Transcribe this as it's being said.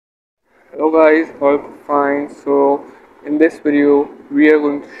Hello guys, hope fine. So in this video we are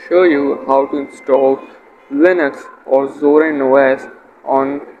going to show you how to install Linux or Zorin OS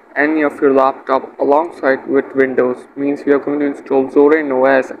on any of your laptop alongside with Windows. Means we are going to install Zorin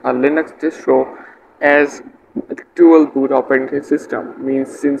OS, a Linux distro, as a dual boot operating system.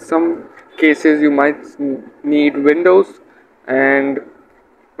 Means in some cases you might need Windows and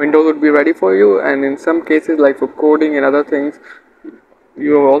Windows would be ready for you, and in some cases like for coding and other things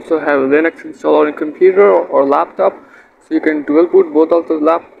you also have Linux installed on your computer or laptop, so you can dual boot both of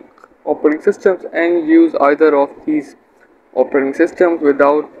the operating systems and use either of these operating systems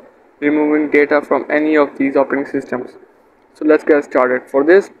without removing data from any of these operating systems. So let's get started. For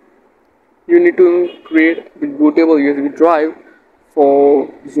this, you need to create the bootable USB drive for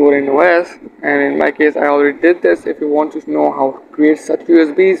Zorin OS, and in my case I already did this. If you want to know how to create such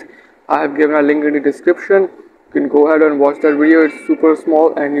USBs, I have given a link in the description. You can go ahead and watch that video. It's super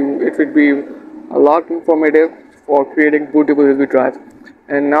small and it would be a lot informative for creating bootable USB drives.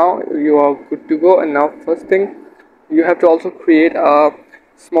 And now you are good to go. And now first thing, you have to also create a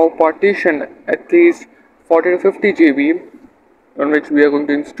small partition, at least 40 to 50 GB, on which we are going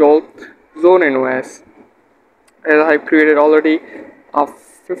to install Zorin OS. As I have created already a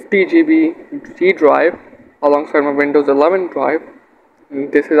 50 GB D drive alongside my Windows 11 drive.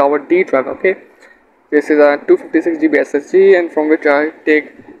 And this is our D drive. Okay, this is a 256 GB SSD, and from which I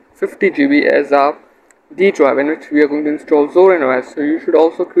take 50 GB as a D drive, in which we are going to install Zorin OS. So you should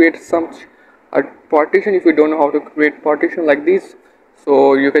also create a partition if you don't know how to create partition like this.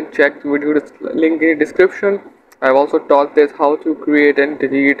 So you can check the video link in the description. I've also taught this how to create and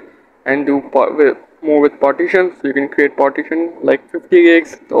delete and do more with partitions. So you can create partition like 50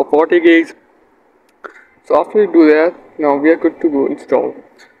 gigs or 40 gigs. So after you do that, now we are good to go install.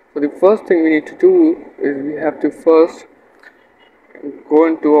 So the first thing we need to do is we have to first go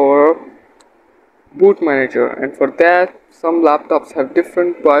into our boot manager, and for that some laptops have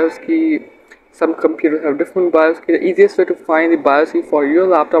different BIOS key, some computers have different BIOS key. The easiest way to find the BIOS key for your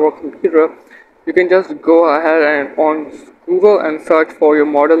laptop or computer, you can just go ahead and on Google and search for your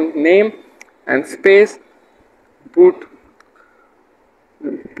model name and space boot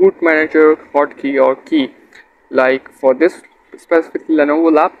manager hotkey or key. Like for this specific Lenovo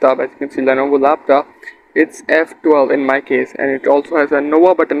laptop, as you can see Lenovo laptop, it's F12 in my case, and it also has a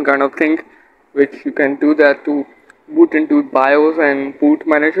Nova button kind of thing, which you can do that to boot into BIOS and boot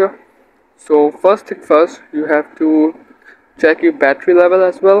manager. So first thing first, you have to check your battery level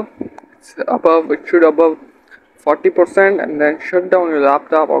as well. It should above 40%, and then shut down your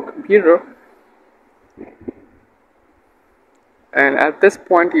laptop or computer. And at this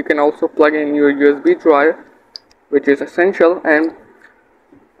point you can also plug in your USB drive, which is essential, and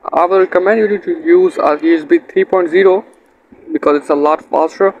I will recommend you to use a USB 3.0 because it's a lot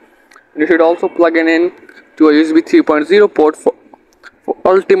faster. And you should also plug in to a USB 3.0 port for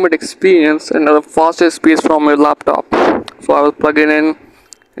ultimate experience and a faster speeds from your laptop. So I will plug it in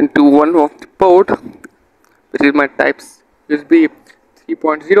into one of the port, which is my type's USB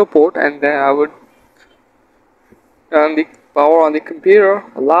 3.0 port, and then I would turn the power on the computer,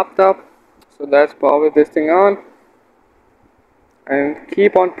 a laptop. So let's power this thing on and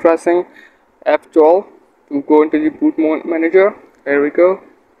keep on pressing F12 to go into the boot manager. There we go.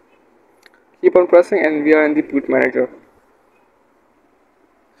 Keep on pressing and we are in the boot manager.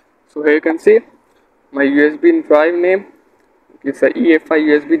 So here you can see my USB drive name. It's a EFI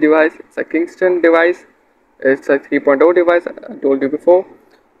USB device. It's a Kingston device. It's a 3.0 device, I told you before.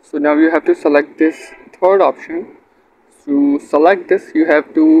 So now you have to select this third option. To select this, you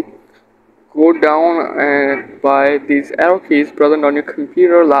have to go down and by these arrow keys present on your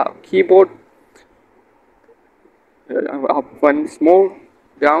computer keyboard. One small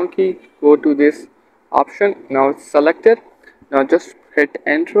down key, go to this option. Now it's selected. Now just hit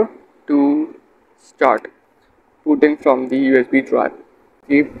enter to start booting from the USB drive.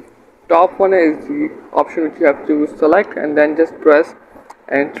 The top one is the option which you have to select, and then just press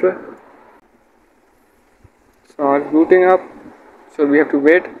enter. So it's booting up, so we have to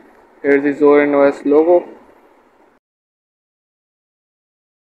wait. Here's the Zorin OS logo.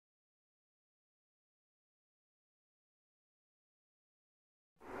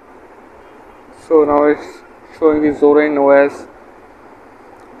 So now it's showing the Zorin OS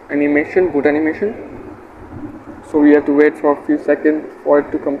animation, boot animation. So we have to wait for a few seconds for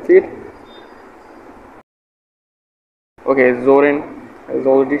it to complete. Okay, Zorin has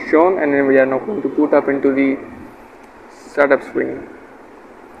already shown, and then we are now going to boot up into the setup screen.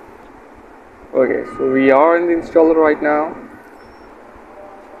 Okay, so we are in the installer right now.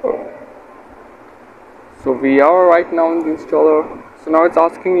 So we are right now in the installer. So now it's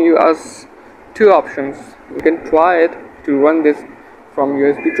asking you as two options. You can try it to run this from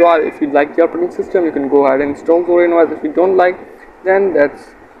USB drive. If you like the operating system, you can go ahead and install Zorin OS. If you don't like, then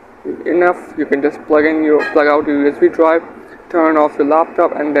that's enough. You can just plug out your USB drive, turn off your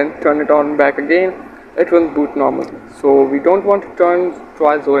laptop, and then turn it on back again. It will boot normally. So we don't want to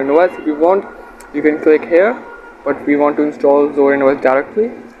try Zorin OS. If you want, you can click here, but we want to install Zorin OS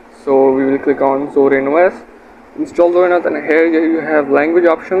directly. So we will click on Zorin OS, install Zorin OS, and here you have language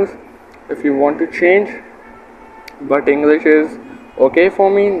options if you want to change, but English is okay for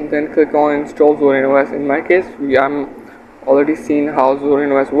me. Then click on install Zorin OS. In my case, I'm already seen how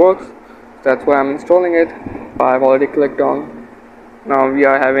Zorin OS works, that's why I'm installing it. I've already clicked on. Now we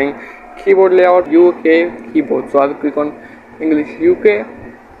are having keyboard layout UK keyboard, so I will click on English UK,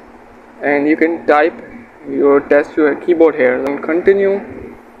 and you can type test your keyboard here and continue.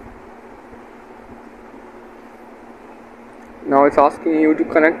 Now it's asking you to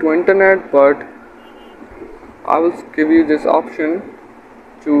connect to internet, but I will give you this option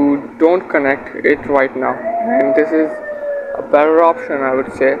to don't connect it right now, and this is a better option, I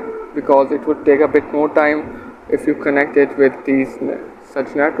would say, because it would take a bit more time if you connect it with these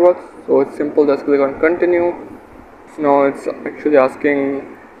such networks. So it's simple, just click on continue. So now it's actually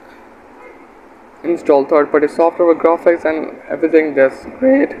asking install third-party software with graphics and everything. That's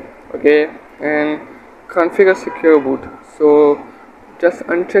great. Okay, and configure secure boot, so just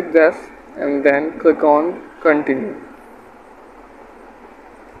uncheck this and then click on continue.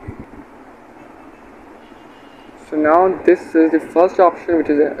 So now this is the first option, which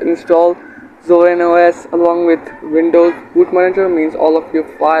is install Zorin OS along with Windows Boot Manager. Means all of your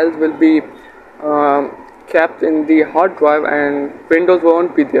files will be kept in the hard drive and Windows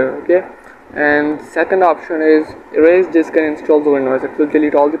won't be there. Okay, and second option is erase disk and install Zorin OS. It will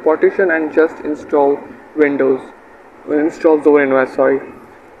delete all the partition and just install Zorin OS, sorry.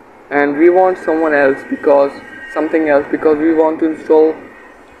 And we want something else because we want to install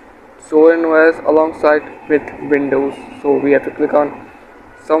Zorin OS alongside with Windows. So we have to click on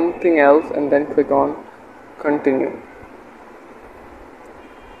something else and then click on continue.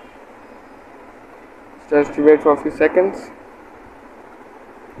 Just wait for a few seconds.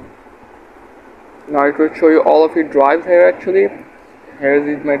 Now it will show you all of your drives here. Actually, here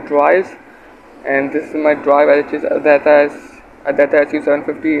is my drives, and this is my drive, which is a data SU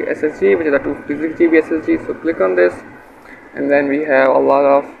 750 SSD, which is a 256 GB SSD. So click on this, and then we have a lot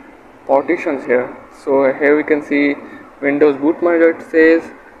of partitions here. So here we can see Windows Boot Manager, it says.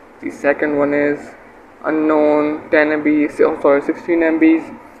 The second one is unknown 10 MB, sorry 16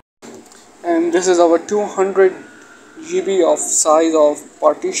 MBs, and this is our 200 GB of size of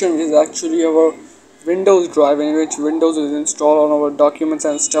partition, which is actually our Windows drive, in which Windows is installed on our documents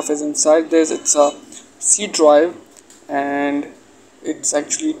and stuff is inside this. It's a C drive, and it's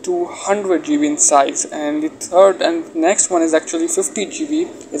actually 200 GB in size. And the third and next one is actually 50 GB.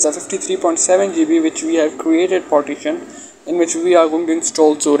 It's a 53.7 GB, which we have created partition, in which we are going to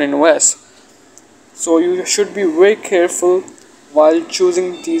install Zorin OS. So you should be very careful while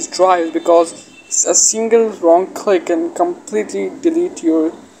choosing these drives, because a single wrong click can completely delete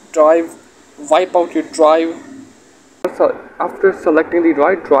your drive, wipe out your drive. So after selecting the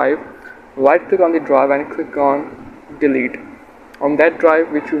right drive, right click on the drive and click on delete on that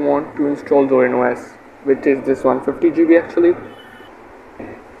drive which you want to install Zorin OS, which is this one, 50 GB actually.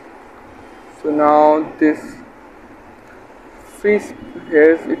 So now this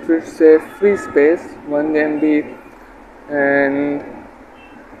here it will say free space 1 MB, and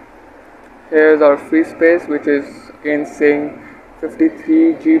here's our free space, which is again saying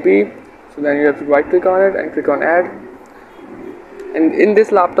 53 GB. So then you have to right click on it and click on add, and in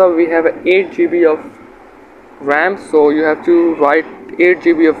this laptop we have 8 GB of RAM, so you have to write 8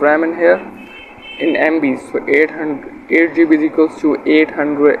 GB of RAM in here in MBs. So 8 GB is equals to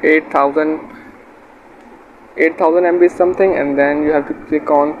 8,000 MB something, and then you have to click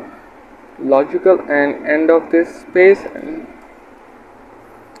on logical and end of this space. And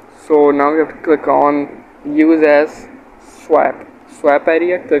so now you have to click on use as swap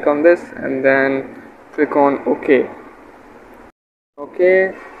area, click on this and then click on OK.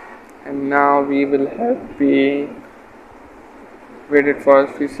 And now we will have waited for a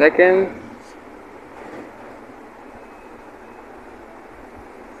few seconds.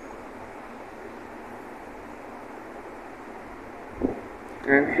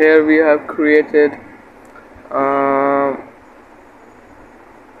 And here we have created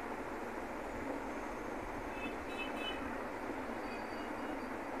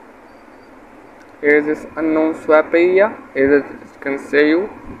here is this unknown swap area. Here as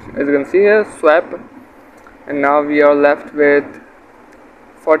you can see here swap, and now we are left with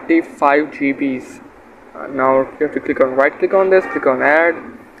 45 GBs. Now you have to right click on this, click on add,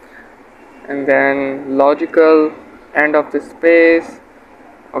 and then logical end of the space.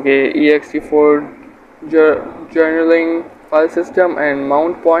 Okay, ext4 journaling file system and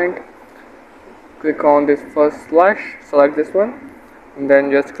mount point. Click on this first slash, select this one, and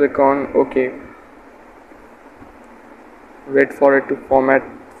then just click on OK. Wait for it to format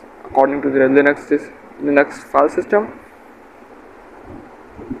according to the Linux file system.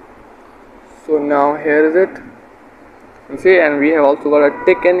 So now here is it. You see, and we have also got a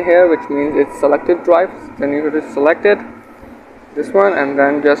tick in here, which means it's selected drives. Then you have to select it, this one, and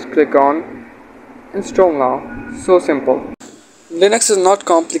then just click on install now. So simple. Linux is not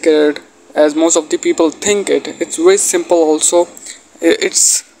complicated as most of the people think it. It's very simple also.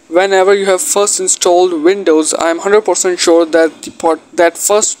 It's whenever you have first installed Windows, I'm 100% sure that that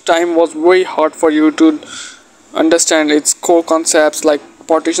first time was very hard for you to understand its core concepts like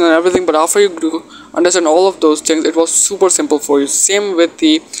partition and everything, but after you understand all of those things, it was super simple for you. Same with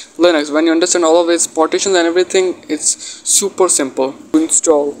the Linux. When you understand all of its partitions and everything, it's super simple to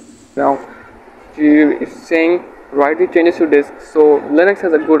install. Now it's saying write the changes to disk. So Linux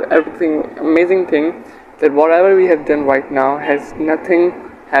has a good amazing thing that whatever we have done right now has nothing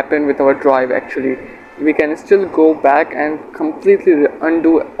happened with our drive. Actually, we can still go back and completely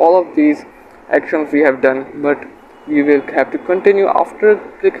undo all of these actions we have done, but you will have to continue. After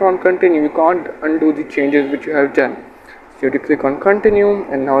click on continue, you can't undo the changes which you have done, so you have to click on continue,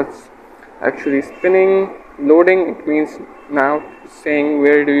 and now it's actually spinning, loading. It means now saying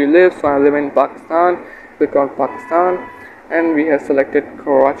where do you live. So I live in Pakistan. Click on Pakistan, and we have selected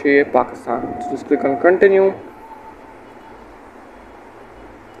Karachi, Pakistan. So just click on continue.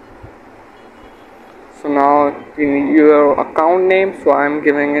 So now in your account name, so I am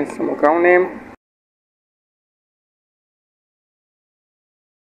giving it some account name.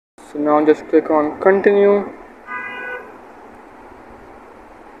 So now just click on continue.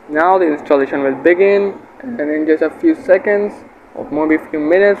 Now the installation will begin, and in just a few seconds or maybe a few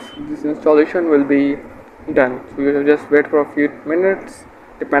minutes, this installation will be done. So you just wait for a few minutes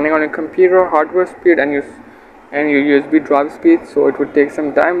depending on your computer hardware speed and your USB drive speed, so it would take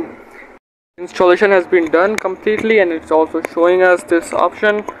some time. Installation has been done completely, and it's also showing us this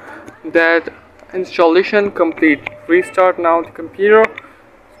option that installation complete. Restart now the computer.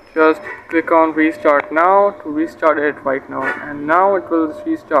 Just click on restart now to restart it right now, and now it will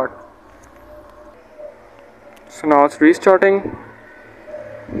restart. So now it's restarting.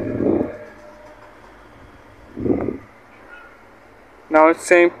 Now it's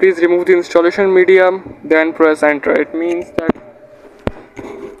saying please remove the installation medium, then press enter. It means that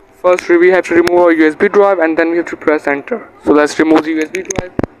first we have to remove our USB drive, and then we have to press enter. So let's remove the USB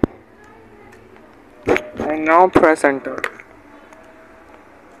drive, and now press enter.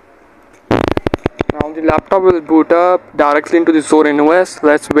 Now the laptop will boot up directly into the Zorin OS.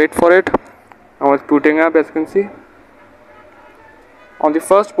 Let's wait for it. Now it's booting up, as you can see. On the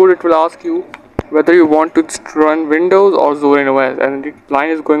first boot, it will ask you whether you want to run Windows or Zorin OS, and the line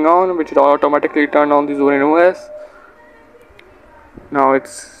is going on, which will automatically turn on the Zorin OS. Now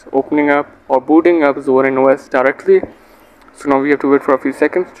it's opening up or booting up Zorin OS directly. So now we have to wait for a few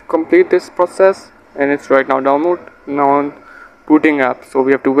seconds to complete this process, and it's right now now booting up. So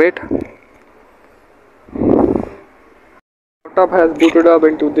we have to wait. Laptop has booted up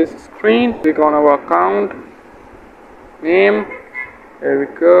into this screen. Click on our account name. There we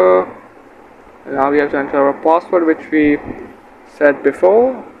go. And now we have to enter our password, which we said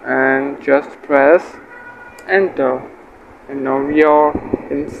before, and just press enter. And now we are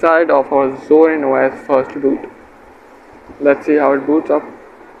inside of our Zorin OS first boot. Let's see how it boots up.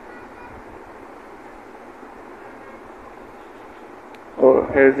 Oh,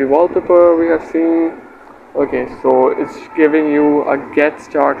 here's the wallpaper we have seen. Okay, so it's giving you a get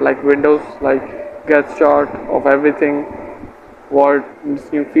start, like Windows, like get start of everything, what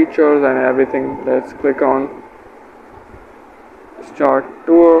new features and everything. Let's click on start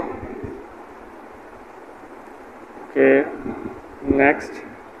tour. Okay, next.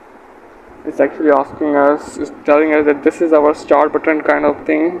 It's actually asking us, it's telling us that this is our start button kind of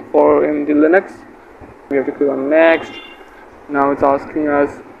thing for in the Linux. We have to click on next. Now it's asking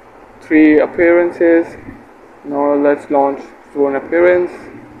us 3 appearances. Now let's launch one appearance.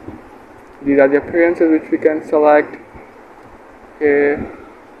 These are the appearances which we can select. Okay,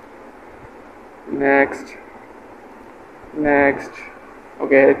 next.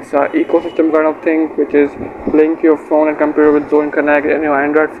 Okay, it's an ecosystem kind of thing, which is link your phone and computer with Zorin Connect. And your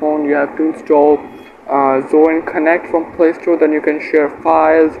Android phone, you have to install Zorin Connect from Play Store. Then you can share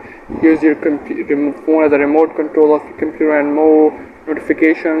files, use your phone as a remote control of your computer, and more.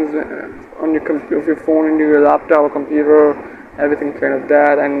 notifications on your computer, your phone, and your laptop or computer, everything kind of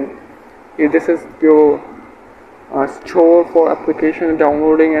that. And this is your store for application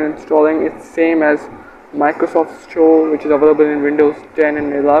downloading and installing. It's same as Microsoft Store, which is available in Windows 10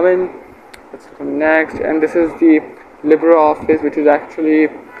 and 11. Let's go next. And this is the LibreOffice, which is actually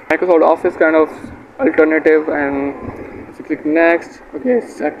Microsoft Office kind of alternative. And if you click next, okay,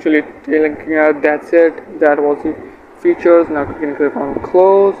 it's actually linking out. That's it. That was the features. Now you can click on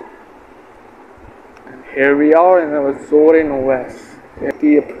close. And here we are in our Zorin OS.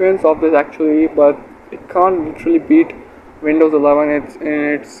 The appearance of this actually, but it can't literally beat Windows 11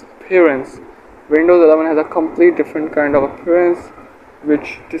 in its appearance. Windows 11 has a complete different kind of appearance,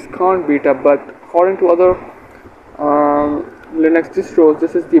 which this can't beat up. But according to other Linux distros,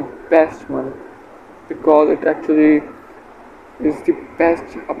 this is the best one because it actually is the best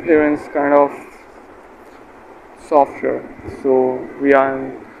appearance kind of software. So we are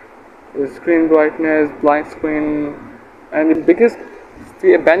in the screen brightness, blind screen, and the biggest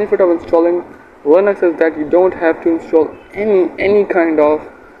benefit of installing Linux is that you don't have to install any kind of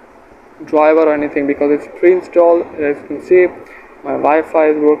driver or anything because it's pre-installed. As you can see, my Wi-Fi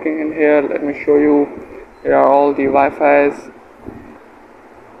is working in here. Let me show you. Here are all the Wi-Fi's.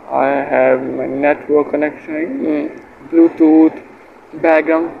 I have my network connection, Bluetooth,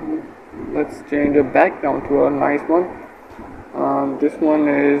 background. Let's change the background to a nice one. This one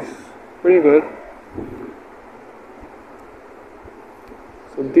is pretty good.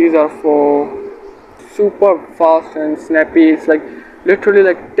 So these are for super fast and snappy. It's like literally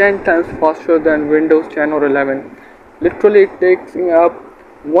like 10 times faster than Windows 10 or 11. Literally it takes up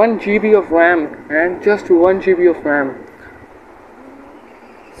 1 GB of RAM, and just 1 GB of RAM.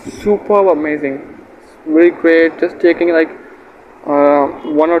 Super amazing. It's really great. Just taking like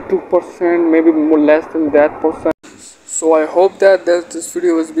 1 or 2%, maybe more less than that percent. So I hope that this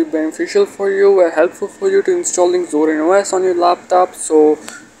video will be beneficial for you and helpful for you to installing Zorin OS on your laptop. So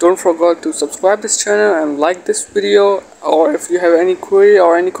don't forget to subscribe this channel and like this video, or if you have any query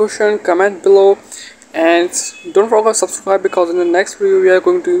or any question, comment below. And don't forget to subscribe because in the next video we are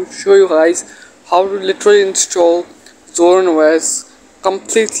going to show you guys how to literally install Zorin OS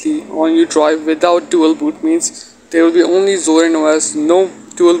completely on your drive without dual boot. Means there will be only Zorin OS, no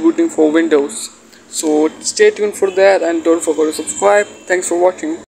dual booting for Windows. So stay tuned for that and don't forget to subscribe. Thanks for watching.